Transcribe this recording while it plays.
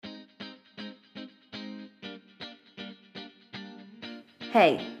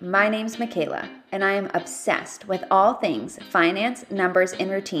Hey, my name's Michaela, and I am obsessed with all things finance, numbers,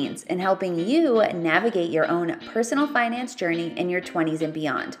 and routines, and helping you navigate your own personal finance journey in your 20s and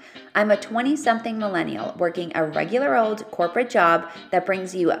beyond. I'm a 20-something millennial working a regular old corporate job that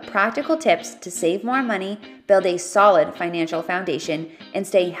brings you practical tips to save more money, build a solid financial foundation, and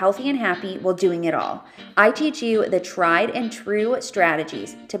stay healthy and happy while doing it all. I teach you the tried and true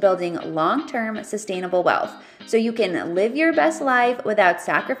strategies to building long-term sustainable wealth, so you can live your best life without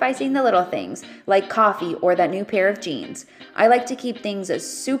sacrificing the little things like coffee or that new pair of jeans. I like to keep things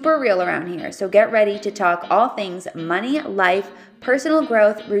super real around here, so get ready to talk all things money, life, personal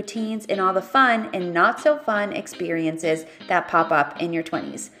growth, routines, and all the fun and not so fun experiences that pop up in your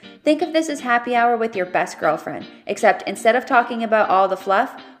 20s. Think of this as happy hour with your best girlfriend, except instead of talking about all the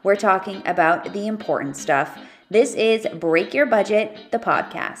fluff, we're talking about the important stuff. This is Break Your Budget, the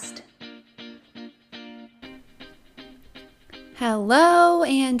podcast. Hello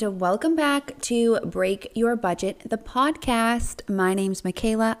and welcome back to Break Your Budget, the podcast. My name's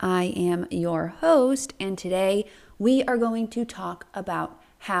Michaela. I am your host, and today we are going to talk about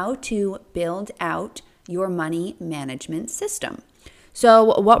how to build out your money management system.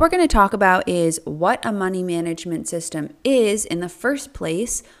 So what we're going to talk about is what a money management system is in the first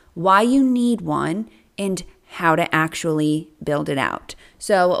place, why you need one, and how to actually build it out.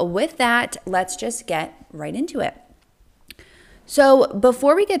 So with that, let's just get right into it. So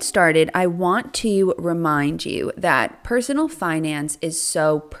before we get started, I want to remind you that personal finance is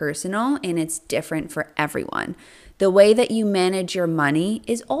so personal and it's different for everyone. The way that you manage your money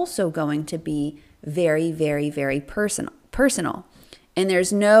is also going to be very, very, very personal. And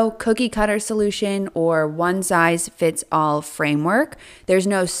there's no cookie cutter solution or one size fits all framework. There's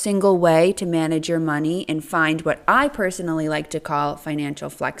no single way to manage your money and find what I personally like to call financial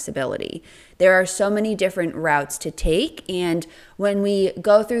flexibility. There are so many different routes to take. And when we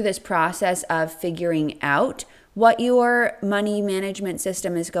go through this process of figuring out what your money management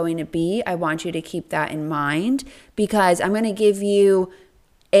system is going to be, I want you to keep that in mind, because I'm going to give you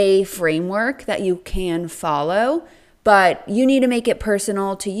a framework that you can follow. But you need to make it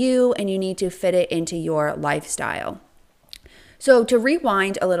personal to you and you need to fit it into your lifestyle. So to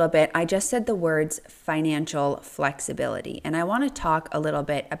rewind a little bit, I just said the words financial flexibility. And I want to talk a little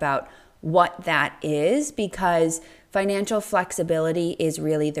bit about what that is, because financial flexibility is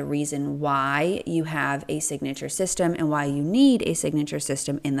really the reason why you have a signature system and why you need a signature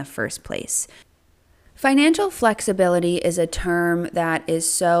system in the first place. Financial flexibility is a term that is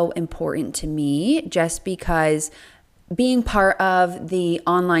so important to me just because being part of the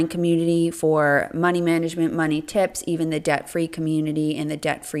online community for money management, money tips, even the debt-free community and the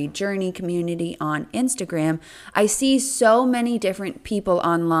debt-free journey community on Instagram, I see so many different people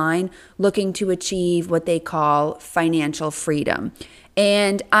online looking to achieve what they call financial freedom.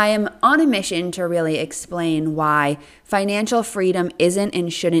 And I am on a mission to really explain why financial freedom isn't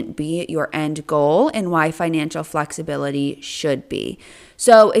and shouldn't be your end goal and why financial flexibility should be.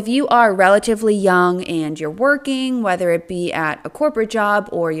 So if you are relatively young and you're working, whether it be at a corporate job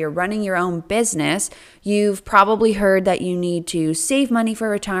or you're running your own business, you've probably heard that you need to save money for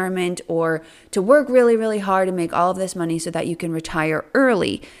retirement or to work really, really hard and make all of this money so that you can retire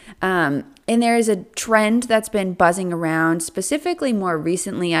early. And there is a trend that's been buzzing around, specifically more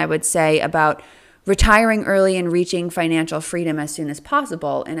recently, I would say, about retiring early and reaching financial freedom as soon as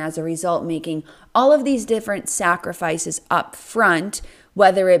possible. And as a result, making all of these different sacrifices up front,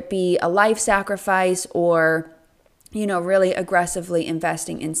 whether it be a life sacrifice or, really aggressively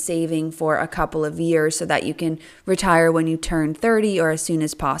investing in saving for a couple of years so that you can retire when you turn 30 or as soon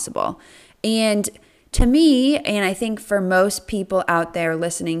as possible. And to me, and I think for most people out there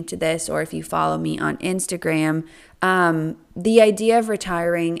listening to this, or if you follow me on Instagram, the idea of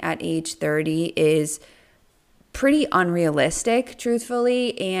retiring at age 30 is pretty unrealistic,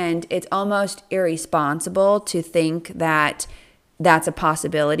 truthfully, and it's almost irresponsible to think that that's a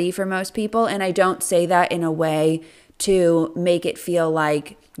possibility for most people. And I don't say that in a way to make it feel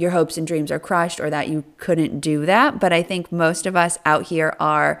like your hopes and dreams are crushed or that you couldn't do that. But I think most of us out here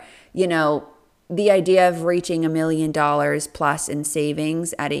are, the idea of reaching $1 million plus in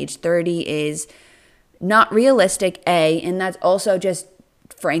savings at age 30 is not realistic, and that's also just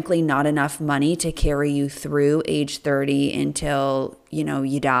frankly not enough money to carry you through age 30 until,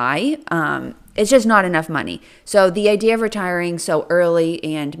 you die. It's just not enough money. So the idea of retiring so early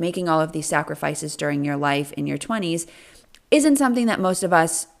and making all of these sacrifices during your life in your 20s isn't something that most of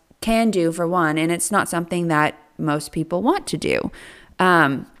us can do, for one, and it's not something that most people want to do.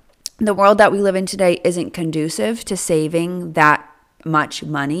 The world that we live in today isn't conducive to saving that much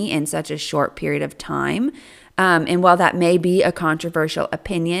money in such a short period of time. And while that may be a controversial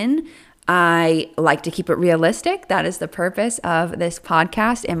opinion, I like to keep it realistic. That is the purpose of this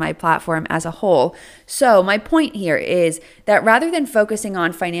podcast and my platform as a whole. So my point here is that rather than focusing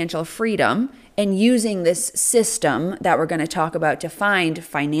on financial freedom and using this system that we're going to talk about to find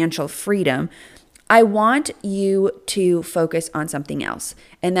financial freedom, I want you to focus on something else.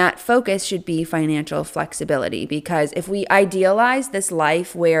 And that focus should be financial flexibility, because if we idealize this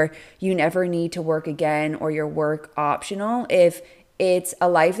life where you never need to work again or your work optional, if it's a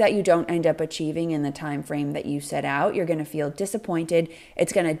life that you don't end up achieving in the time frame that you set out, you're going to feel disappointed.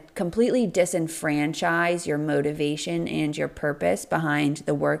 It's going to completely disenfranchise your motivation and your purpose behind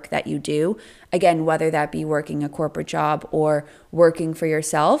the work that you do. Again, whether that be working a corporate job or working for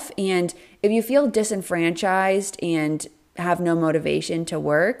yourself. And if you feel disenfranchised and have no motivation to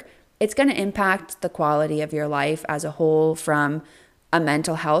work, it's going to impact the quality of your life as a whole from a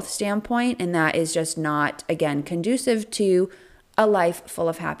mental health standpoint. And that is just not, again, conducive to a life full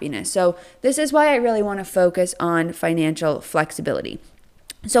of happiness. So this is why I really want to focus on financial flexibility.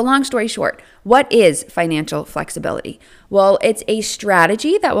 So long story short, what is financial flexibility? Well, it's a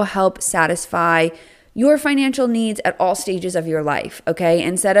strategy that will help satisfy your financial needs at all stages of your life, okay?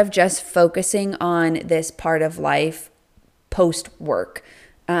 Instead of just focusing on this part of life post-work,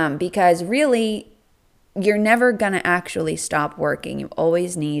 because really, you're never going to actually stop working. You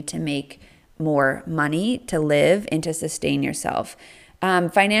always need to make more money to live and to sustain yourself.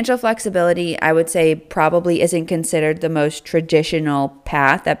 Financial flexibility, I would say, probably isn't considered the most traditional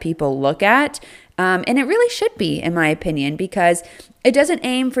path that people look at. And it really should be, in my opinion, because it doesn't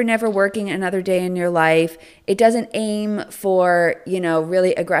aim for never working another day in your life. It doesn't aim for,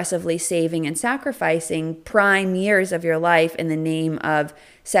 really aggressively saving and sacrificing prime years of your life in the name of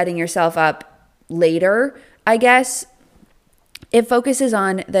setting yourself up later, I guess. It focuses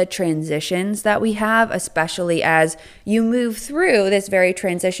on the transitions that we have, especially as you move through this very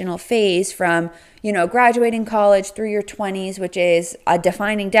transitional phase from, graduating college through your 20s, which is a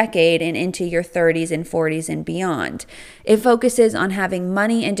defining decade, and into your 30s and 40s and beyond. It focuses on having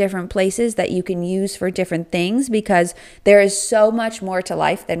money in different places that you can use for different things, because there is so much more to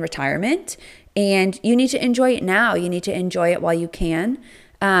life than retirement, and you need to enjoy it now. You need to enjoy it while you can.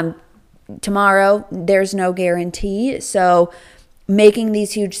 Tomorrow, there's no guarantee. So making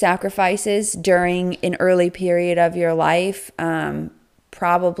these huge sacrifices during an early period of your life,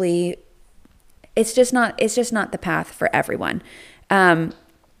 probably it's just not the path for everyone. And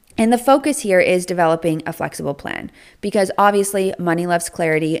the focus here is developing a flexible plan, because obviously money loves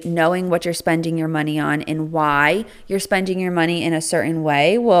clarity. Knowing what you're spending your money on and why you're spending your money in a certain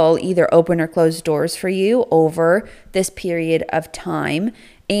way will either open or close doors for you over this period of time.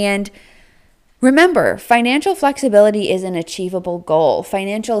 And remember, financial flexibility is an achievable goal.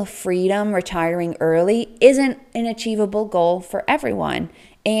 Financial freedom, retiring early, isn't an achievable goal for everyone.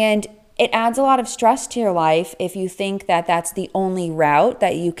 And it adds a lot of stress to your life if you think that that's the only route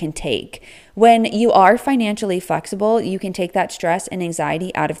that you can take. When you are financially flexible, you can take that stress and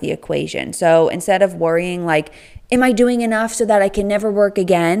anxiety out of the equation. So instead of worrying like, am I doing enough so that I can never work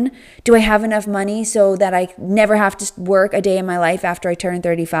again? Do I have enough money so that I never have to work a day in my life after I turn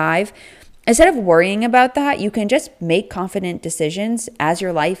 35? Instead of worrying about that, you can just make confident decisions as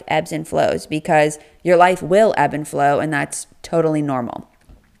your life ebbs and flows, because your life will ebb and flow, and that's totally normal.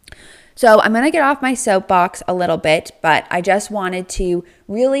 So I'm going to get off my soapbox a little bit, but I just wanted to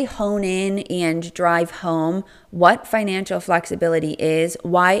really hone in and drive home what financial flexibility is,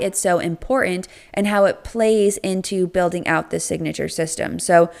 why it's so important, and how it plays into building out the signature system.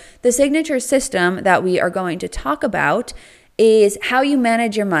 So the signature system that we are going to talk about is how you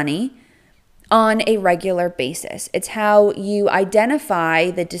manage your money on a regular basis. It's how you identify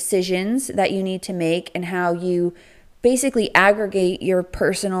the decisions that you need to make and how you basically aggregate your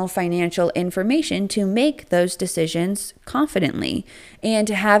personal financial information to make those decisions confidently. And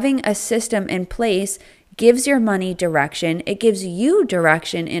having a system in place gives your money direction, it gives you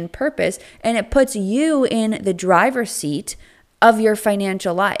direction and purpose, and it puts you in the driver's seat of your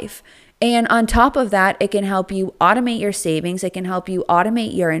financial life. And on top of that, it can help you automate your savings, it can help you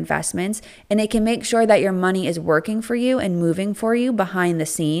automate your investments, and it can make sure that your money is working for you and moving for you behind the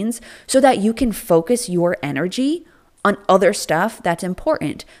scenes so that you can focus your energy on other stuff that's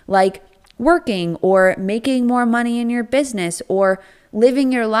important, like working or making more money in your business or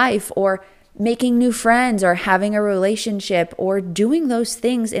living your life or making new friends or having a relationship or doing those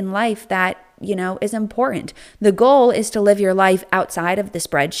things in life that is important. The goal is to live your life outside of the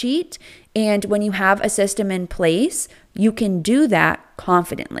spreadsheet. And when you have a system in place, you can do that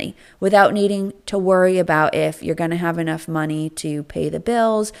confidently without needing to worry about if you're going to have enough money to pay the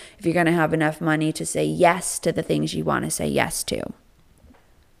bills, if you're going to have enough money to say yes to the things you want to say yes to.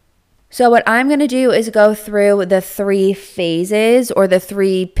 So what I'm going to do is go through the 3 phases or the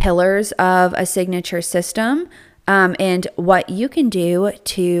 3 pillars of a signature system, and what you can do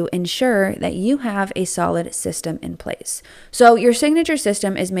to ensure that you have a solid system in place. So your signature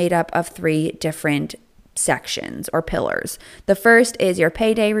system is made up of 3 different sections or pillars. The first is your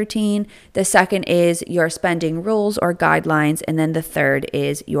payday routine. The second is your spending rules or guidelines. And then the third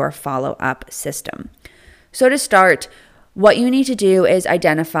is your follow-up system. So to start, what you need to do is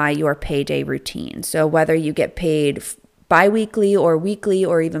identify your payday routine. So whether you get paid bi-weekly or weekly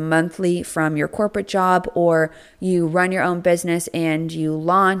or even monthly from your corporate job, or you run your own business and you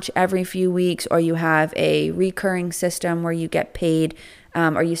launch every few weeks, or you have a recurring system where you get paid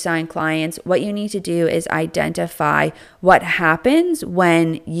or you sign clients, what you need to do is identify what happens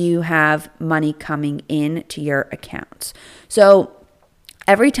when you have money coming in to your accounts. So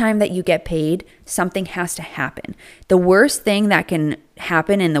every time that you get paid, something has to happen. The worst thing that can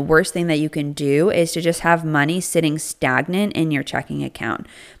happen and the worst thing that you can do is to just have money sitting stagnant in your checking account.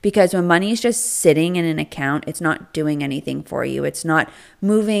 Because when money is just sitting in an account, it's not doing anything for you. It's not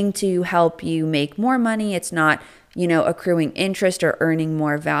moving to help you make more money. It's not, accruing interest or earning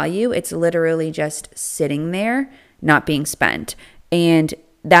more value. It's literally just sitting there, not being spent. And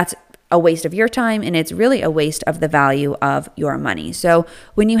that's a waste of your time, and it's really a waste of the value of your money. So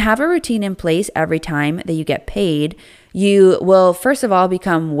when you have a routine in place every time that you get paid, you will first of all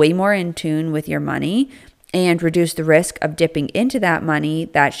become way more in tune with your money and reduce the risk of dipping into that money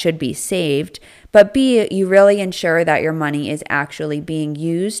that should be saved. But B, you really ensure that your money is actually being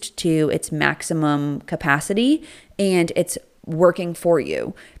used to its maximum capacity and it's working for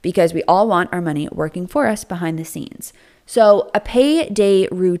you, because we all want our money working for us behind the scenes. So a payday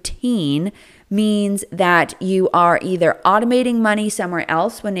routine means that you are either automating money somewhere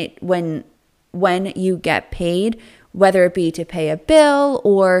else when you get paid, whether it be to pay a bill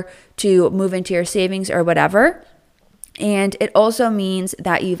or to move into your savings or whatever. And it also means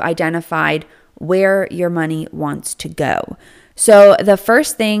that you've identified where your money wants to go. So the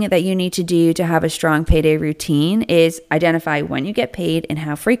first thing that you need to do to have a strong payday routine is identify when you get paid and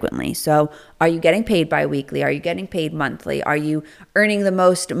how frequently. So are you getting paid bi-weekly? Are you getting paid monthly? Are you earning the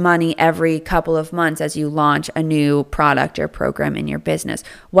most money every couple of months as you launch a new product or program in your business?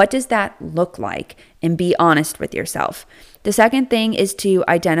 What does that look like? And be honest with yourself. The second thing is to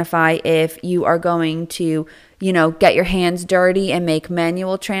identify if you are going to, get your hands dirty and make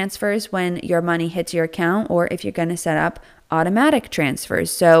manual transfers when your money hits your account, or if you're going to set up automatic transfers.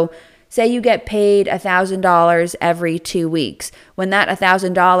 So say you get paid $1,000 every 2 weeks. When that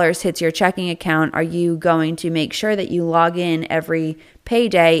 $1,000 hits your checking account, are you going to make sure that you log in every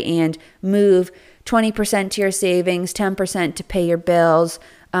payday and move 20% to your savings, 10% to pay your bills,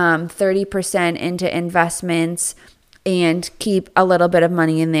 30% into investments, and keep a little bit of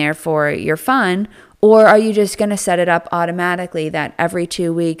money in there for your fun? Or are you just going to set it up automatically that every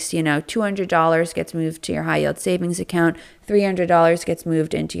 2 weeks, $200 gets moved to your high yield savings account, $300 gets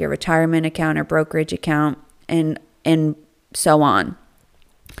moved into your retirement account or brokerage account, and so on?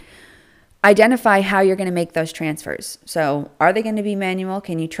 Identify how you're going to make those transfers. So are they going to be manual?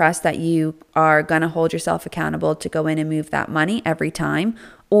 Can you trust that you are going to hold yourself accountable to go in and move that money every time?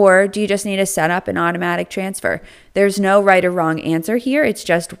 Or do you just need to set up an automatic transfer? There's no right or wrong answer here. It's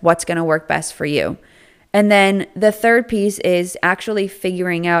just what's going to work best for you. And then the third piece is actually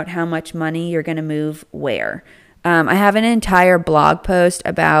figuring out how much money you're going to move where. I have an entire blog post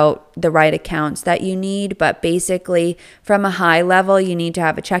about the right accounts that you need, but basically from a high level, you need to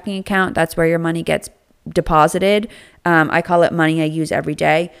have a checking account. That's where your money gets deposited. I call it money I use every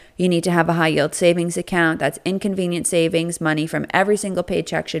day. You need to have a high yield savings account. That's inconvenient savings. Money from every single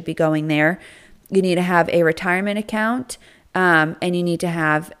paycheck should be going there. You need to have a retirement account, and you need to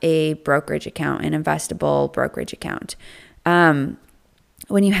have a brokerage account, an investable brokerage account. When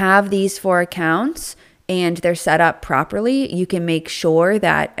you have these 4 accounts and they're set up properly, you can make sure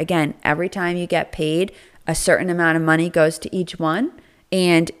that, again, every time you get paid, a certain amount of money goes to each one.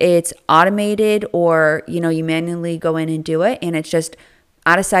 And it's automated, or, you manually go in and do it, and it's just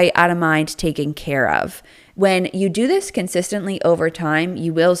out of sight, out of mind, taken care of. When you do this consistently over time,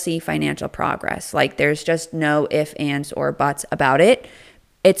 you will see financial progress. Like, there's just no ifs, ands, or buts about it.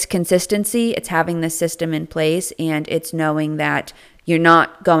 It's consistency, it's having the system in place, and it's knowing that you're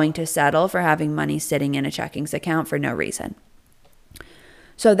not going to settle for having money sitting in a checkings account for no reason.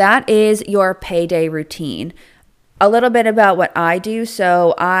 So that is your payday routine. A little bit about what I do.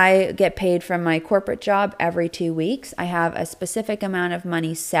 So I get paid from my corporate job every 2 weeks. I have a specific amount of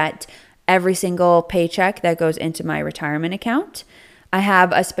money set every single paycheck that goes into my retirement account. I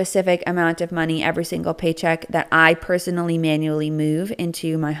have a specific amount of money every single paycheck that I personally manually move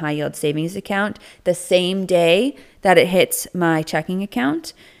into my high yield savings account the same day that it hits my checking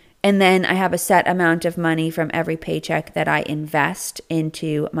account. And then I have a set amount of money from every paycheck that I invest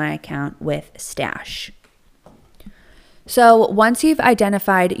into my account with Stash. So once you've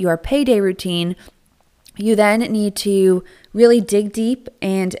identified your payday routine, you then need to really dig deep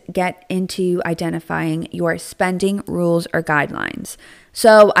and get into identifying your spending rules or guidelines.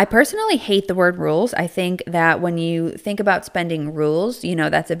 So I personally hate the word rules. I think that when you think about spending rules,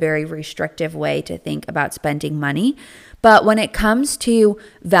 that's a very restrictive way to think about spending money. But when it comes to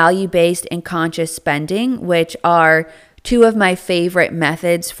value-based and conscious spending, which are two of my favorite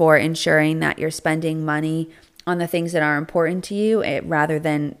methods for ensuring that you're spending money on the things that are important to you rather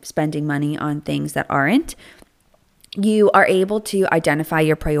than spending money on things that aren't, you are able to identify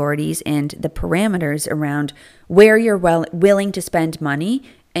your priorities and the parameters around where you're willing to spend money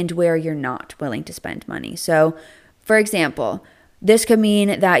and where you're not willing to spend money. So, for example, this could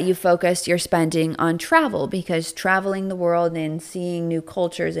mean that you focus your spending on travel because traveling the world and seeing new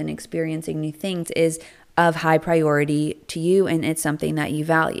cultures and experiencing new things is of high priority to you, and it's something that you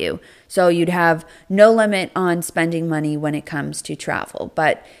value. So you'd have no limit on spending money when it comes to travel.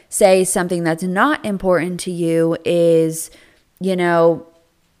 But say something that's not important to you is,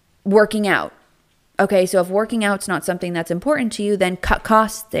 working out. Okay, so if working out's not something that's important to you, then cut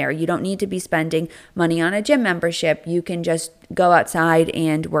costs there. You don't need to be spending money on a gym membership. You can just go outside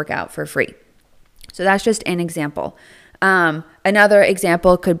and work out for free. So that's just an example. Another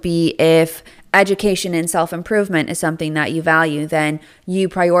example could be if education and self-improvement is something that you value, then you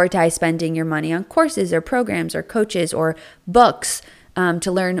prioritize spending your money on courses or programs or coaches or books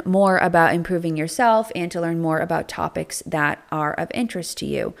to learn more about improving yourself and to learn more about topics that are of interest to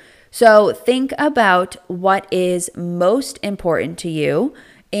you. So think about what is most important to you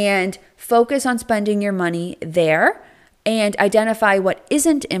and focus on spending your money there, and identify what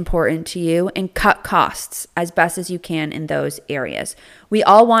isn't important to you and cut costs as best as you can in those areas. We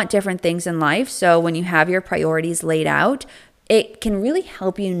all want different things in life, so when you have your priorities laid out, it can really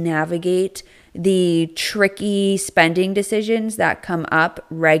help you navigate the tricky spending decisions that come up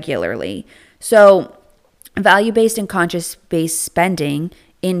regularly. So value-based and conscious-based spending,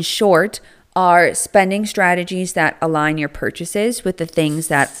 in short, are spending strategies that align your purchases with the things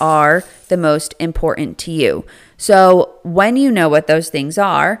that are the most important to you. So when you know what those things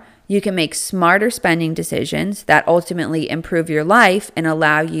are, you can make smarter spending decisions that ultimately improve your life and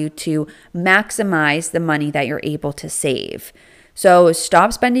allow you to maximize the money that you're able to save. So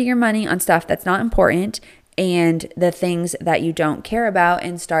stop spending your money on stuff that's not important and the things that you don't care about,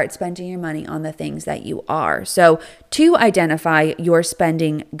 and start spending your money on the things that you are. So to identify your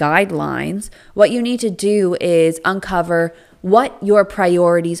spending guidelines, what you need to do is uncover what your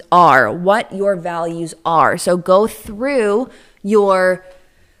priorities are, what your values are. So go through your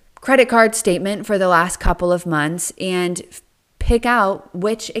credit card statement for the last couple of months and pick out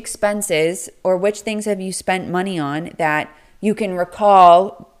which expenses or which things have you spent money on that you can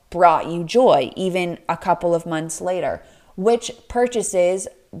recall brought you joy even a couple of months later. Which purchases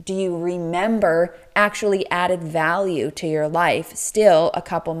do you remember actually added value to your life still a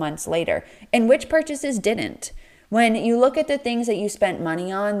couple months later? And which purchases didn't? When you look at the things that you spent money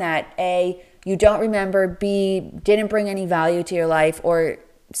on that A, you don't remember, B, didn't bring any value to your life, or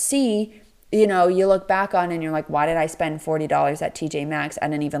C, you look back on and you're like, why did I spend $40 at TJ Maxx? I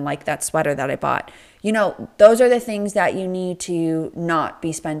didn't even like that sweater that I bought. Those are the things that you need to not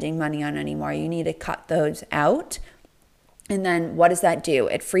be spending money on anymore. You need to cut those out. And then what does that do?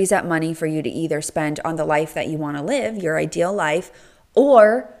 It frees up money for you to either spend on the life that you want to live, your ideal life,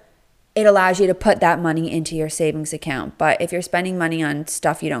 or it allows you to put that money into your savings account. But if you're spending money on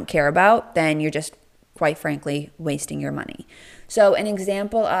stuff you don't care about, then you're just, quite frankly, wasting your money. So an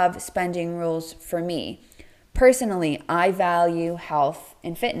example of spending rules for me. Personally, I value health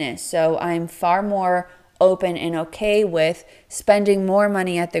and fitness. So I'm far more open and okay with spending more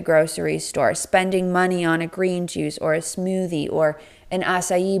money at the grocery store, spending money on a green juice or a smoothie or an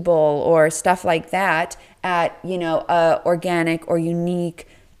acai bowl or stuff like that at, a organic or unique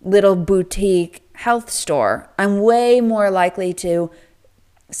little boutique health store. I'm way more likely to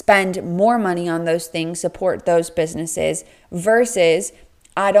spend more money on those things, support those businesses, versus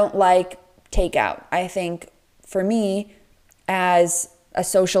I don't like takeout. I think for me, as a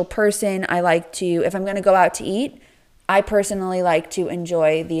social person, I like to, if I'm going to go out to eat, I personally like to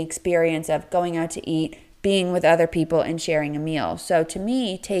enjoy the experience of going out to eat, being with other people, and sharing a meal. So to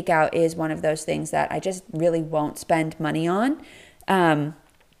me, takeout is one of those things that I just really won't spend money on.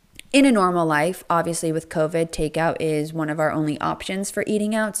 In a normal life, obviously with COVID, takeout is one of our only options for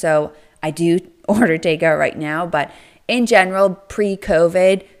eating out. So I do order takeout right now, but in general,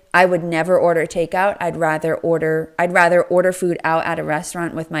 pre-COVID, I would never order takeout. I'd rather order food out at a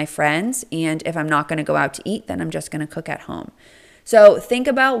restaurant with my friends. And if I'm not going to go out to eat, then I'm just going to cook at home. So think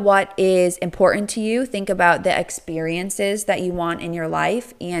about what is important to you. Think about the experiences that you want in your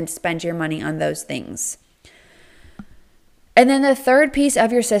life and spend your money on those things. And then the third piece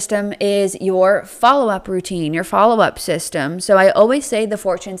of your system is your follow-up routine, your follow-up system. So I always say the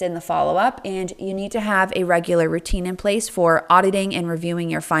fortune's in the follow-up, and you need to have a regular routine in place for auditing and reviewing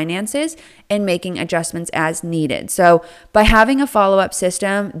your finances and making adjustments as needed. So by having a follow-up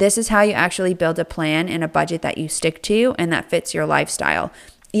system, this is how you actually build a plan and a budget that you stick to and that fits your lifestyle.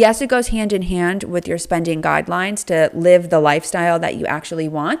 Yes, it goes hand in hand with your spending guidelines to live the lifestyle that you actually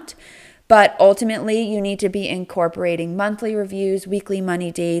want. But ultimately, you need to be incorporating monthly reviews, weekly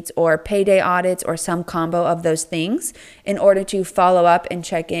money dates, or payday audits, or some combo of those things in order to follow up and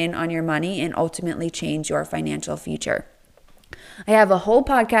check in on your money and ultimately change your financial future. I have a whole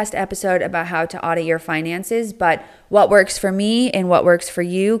podcast episode about how to audit your finances, but what works for me and what works for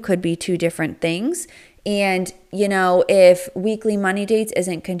you could be two different things. And, if weekly money dates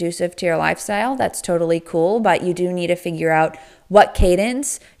isn't conducive to your lifestyle, that's totally cool, but you do need to figure out what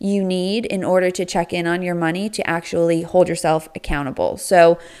cadence you need in order to check in on your money to actually hold yourself accountable.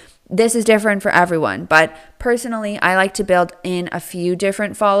 So this is different for everyone, but personally, I like to build in a few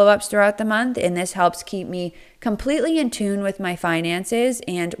different follow-ups throughout the month, and this helps keep me completely in tune with my finances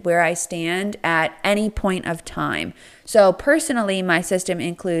and where I stand at any point of time. So personally, my system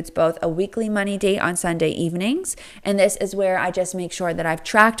includes both a weekly money date on Sunday evenings, and this is where I just make sure that I've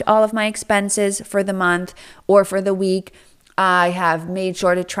tracked all of my expenses for the month or for the week. I have made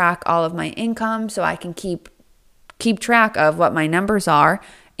sure to track all of my income so I can keep track of what my numbers are.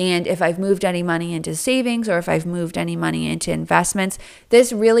 And if I've moved any money into savings or if I've moved any money into investments,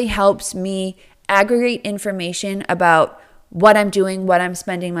 this really helps me aggregate information about what I'm doing, what I'm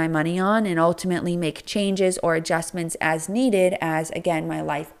spending my money on, and ultimately make changes or adjustments as needed as, again, my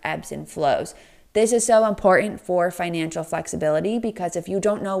life ebbs and flows. This is so important for financial flexibility because if you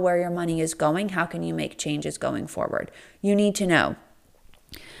don't know where your money is going, how can you make changes going forward? You need to know.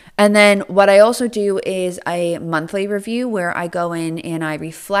 And then what I also do is a monthly review where I go in and I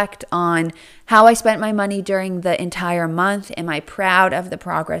reflect on how I spent my money during the entire month. Am I proud of the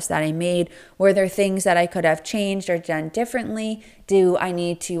progress that I made? Were there things that I could have changed or done differently? Do I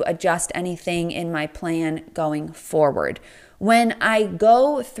need to adjust anything in my plan going forward? When I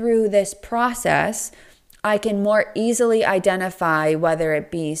go through this process, I can more easily identify whether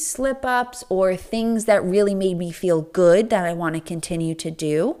it be slip-ups or things that really made me feel good that I want to continue to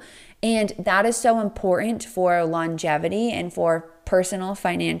do. And that is so important for longevity and for personal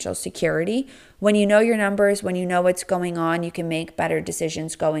financial security. When you know your numbers, when you know what's going on, you can make better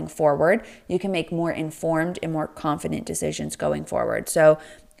decisions going forward. You can make more informed and more confident decisions going forward. So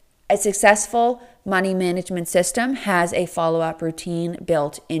a successful money management system has a follow-up routine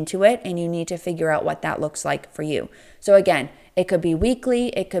built into it, and you need to figure out what that looks like for you. So again, it could be weekly,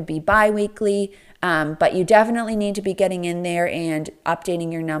 it could be bi-weekly, but you definitely need to be getting in there and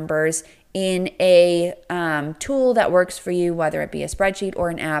updating your numbers in a tool that works for you, whether it be a spreadsheet or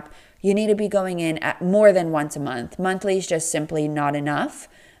an app. You need to be going in at more than once a month. Monthly is just simply not enough.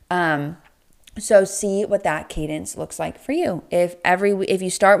 So see what that cadence looks like for you. If you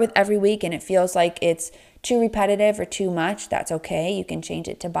start with every week and it feels like it's too repetitive or too much, that's okay. You can change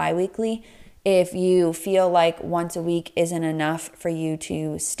it to bi-weekly. If you feel like once a week isn't enough for you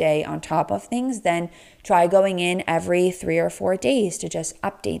to stay on top of things, then try going in every 3 or 4 days to just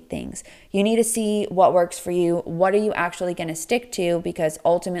update things. You need to see what works for you. What are you actually going to stick to? Because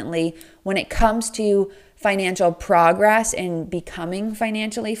ultimately, when it comes to financial progress and becoming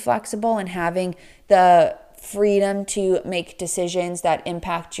financially flexible and having the freedom to make decisions that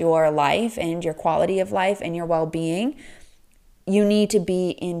impact your life and your quality of life and your well-being, you need to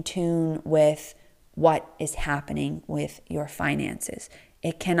be in tune with what is happening with your finances.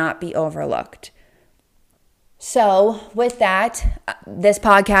 It cannot be overlooked. So with that, this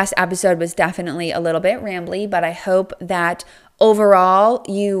podcast episode was definitely a little bit rambly, but I hope that overall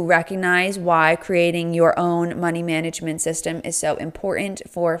you recognize why creating your own money management system is so important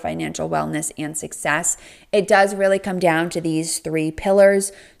for financial wellness and success. It does really come down to these 3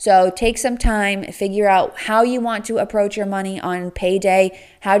 pillars. So take some time, figure out how you want to approach your money on payday.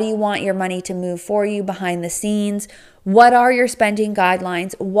 How do you want your money to move for you behind the scenes? what are your spending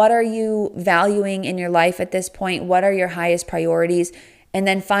guidelines? What are you valuing in your life at this point? What are your highest priorities? And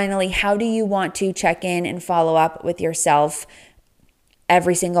then finally, how do you want to check in and follow up with yourself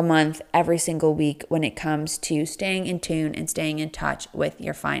every single month, every single week when it comes to staying in tune and staying in touch with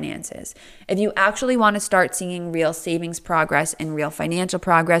your finances? If you actually want to start seeing real savings progress and real financial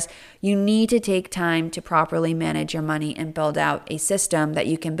progress, you need to take time to properly manage your money and build out a system that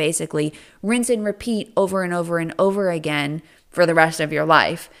you can basically rinse and repeat over and over and over again for the rest of your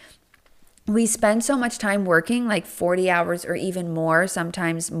life. We spend so much time working, like 40 hours or even more,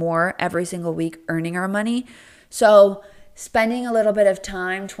 sometimes more every single week earning our money. So spending a little bit of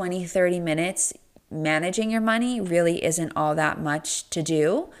time, 20, 30 minutes managing your money really isn't all that much to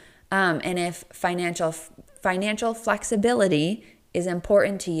do. And if financial flexibility is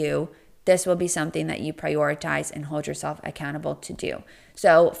important to you, this will be something that you prioritize and hold yourself accountable to do.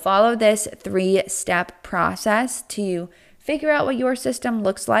 So follow this 3-step process to figure out what your system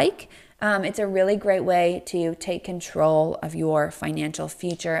looks like. It's a really great way to take control of your financial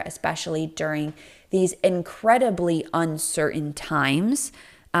future, especially during these incredibly uncertain times.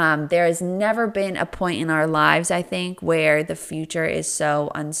 There has never been a point in our lives, I think, where the future is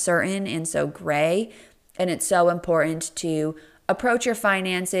so uncertain and so gray. And it's so important to approach your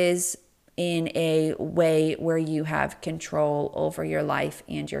finances in a way where you have control over your life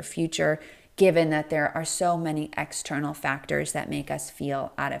and your future, given that there are so many external factors that make us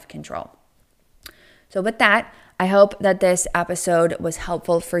feel out of control. So with that, I hope that this episode was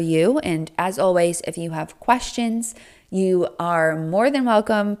helpful for you. And as always, if you have questions, you are more than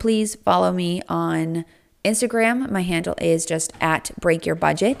welcome. Please follow me on Instagram. My handle is just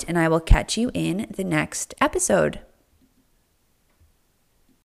 @breakyourbudget, and I will catch you in the next episode.